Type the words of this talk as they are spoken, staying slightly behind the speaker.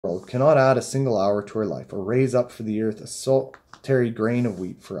world cannot add a single hour to our life or raise up for the earth a solitary grain of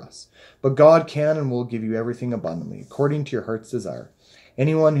wheat for us. But God can and will give you everything abundantly, according to your heart's desire.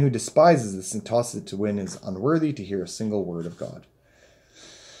 Anyone who despises this and tosses it to wind is unworthy to hear a single word of God.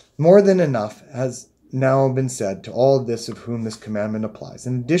 More than enough has now been said to all this of whom this commandment applies.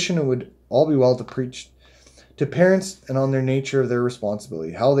 In addition, it would all be well to preach to parents and on their nature of their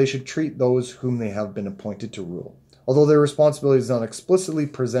responsibility, how they should treat those whom they have been appointed to rule. Although their responsibility is not explicitly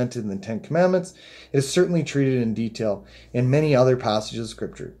presented in the Ten Commandments, it is certainly treated in detail in many other passages of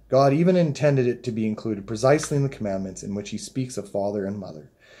Scripture. God even intended it to be included precisely in the commandments in which he speaks of father and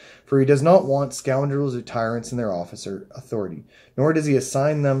mother. For he does not want scoundrels or tyrants in their office or authority, nor does he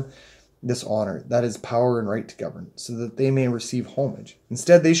assign them this honor, that is, power and right to govern, so that they may receive homage.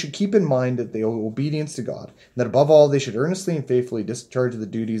 Instead, they should keep in mind that they owe obedience to God, and that above all they should earnestly and faithfully discharge the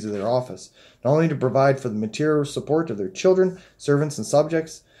duties of their office, not only to provide for the material support of their children, servants, and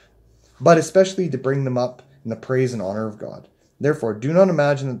subjects, but especially to bring them up in the praise and honor of God. Therefore, do not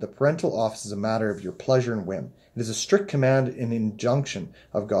imagine that the parental office is a matter of your pleasure and whim. It is a strict command and injunction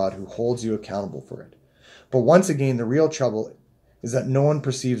of God who holds you accountable for it. But once again, the real trouble is that no one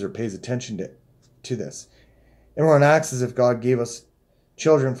perceives or pays attention to this. Everyone acts as if God gave us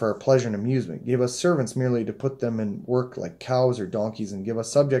children for our pleasure and amusement, gave us servants merely to put them in work like cows or donkeys, and give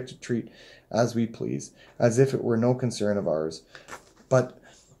us subjects to treat as we please, as if it were no concern of ours, or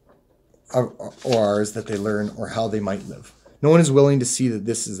ours that they learn or how they might live. No one is willing to see that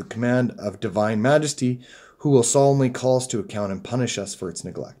this is a command of divine majesty, who will solemnly call us to account and punish us for its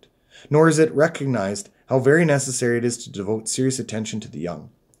neglect. Nor is it recognized how very necessary it is to devote serious attention to the young.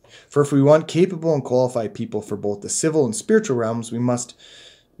 For if we want capable and qualified people for both the civil and spiritual realms, we must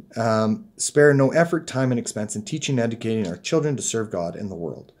spare no effort, time, and expense in teaching and educating our children to serve God in the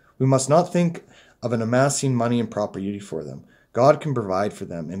world. We must not think of an amassing money and property for them. God can provide for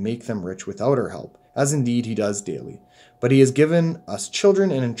them and make them rich without our help, as indeed he does daily. But he has given us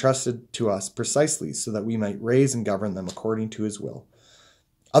children and entrusted to us precisely so that we might raise and govern them according to his will.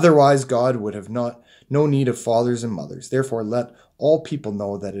 Otherwise, God would have no need of fathers and mothers. Therefore, let all people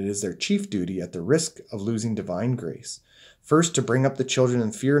know that it is their chief duty, at the risk of losing divine grace, first to bring up the children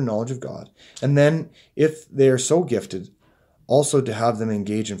in fear and knowledge of God, and then, if they are so gifted, also to have them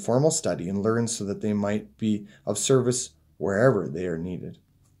engage in formal study and learn so that they might be of service wherever they are needed.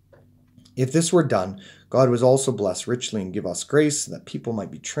 If this were done, God would also bless richly and give us grace so that people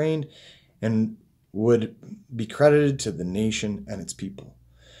might be trained and would be credited to the nation and its people.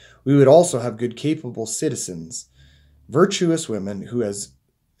 We would also have good, capable citizens, virtuous women who, as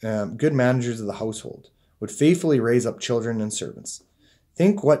good managers of the household, would faithfully raise up children and servants.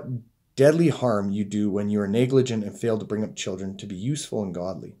 Think what deadly harm you do when you are negligent and fail to bring up children to be useful and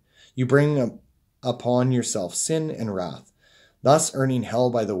godly. You bring upon yourself sin and wrath, thus earning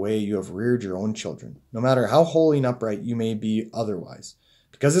hell by the way you have reared your own children, no matter how holy and upright you may be otherwise.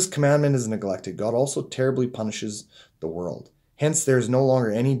 Because this commandment is neglected, God also terribly punishes the world. Hence, there is no longer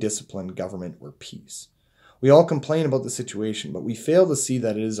any discipline, government, or peace. We all complain about the situation, but we fail to see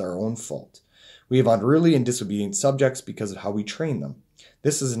that it is our own fault. We have unruly and disobedient subjects because of how we train them.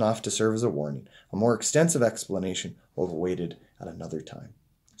 This is enough to serve as a warning. A more extensive explanation will be awaited at another time.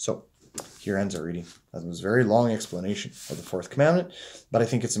 So, here ends our reading. That was a very long explanation of the fourth commandment, but I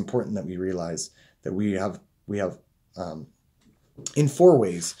think it's important that we realize that we have in four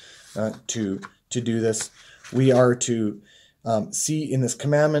ways to do this. We are to see in this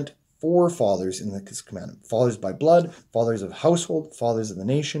commandment four fathers in this commandment: fathers by blood, fathers of household, fathers of the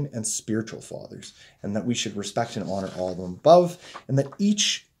nation, and spiritual fathers, and that we should respect and honor all of them above, and that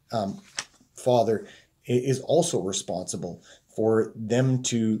each father is also responsible for them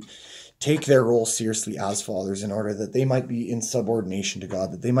to take their role seriously as fathers in order that they might be in subordination to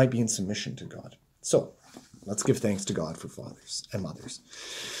God, that they might be in submission to God. So let's give thanks to God for fathers and mothers.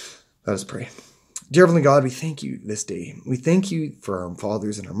 Let us pray. Dear Heavenly God, we thank you this day. We thank you for our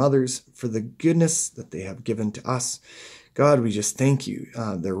fathers and our mothers, for the goodness that they have given to us. God, we just thank you.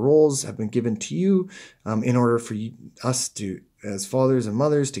 Their roles have been given to you in order for us to, as fathers and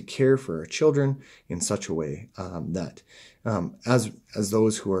mothers, to care for our children in such a way that as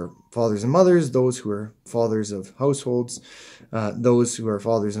those who are fathers and mothers, those who are fathers of households, those who are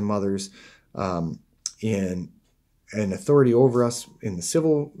fathers and mothers in authority over us in the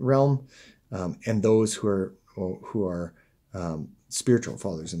civil realm, and those who are spiritual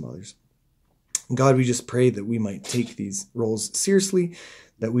fathers and mothers. God, we just pray that we might take these roles seriously,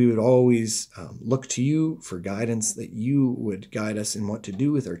 that we would always look to you for guidance, that you would guide us in what to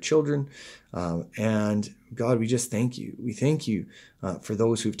do with our children. And God, we just thank you. We thank you for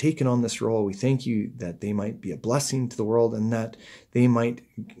those who've taken on this role. We thank you that they might be a blessing to the world and that they might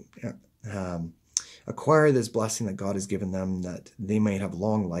acquire this blessing that God has given them, that they might have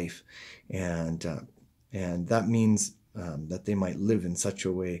long life. And that means that they might live in such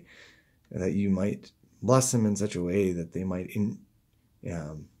a way that you might bless them in such a way that they might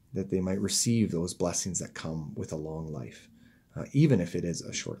receive those blessings that come with a long life, even if it is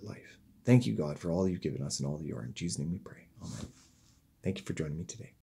a short life. Thank you, God, for all you've given us and all that you are. In Jesus' name we pray. Amen. Thank you for joining me today.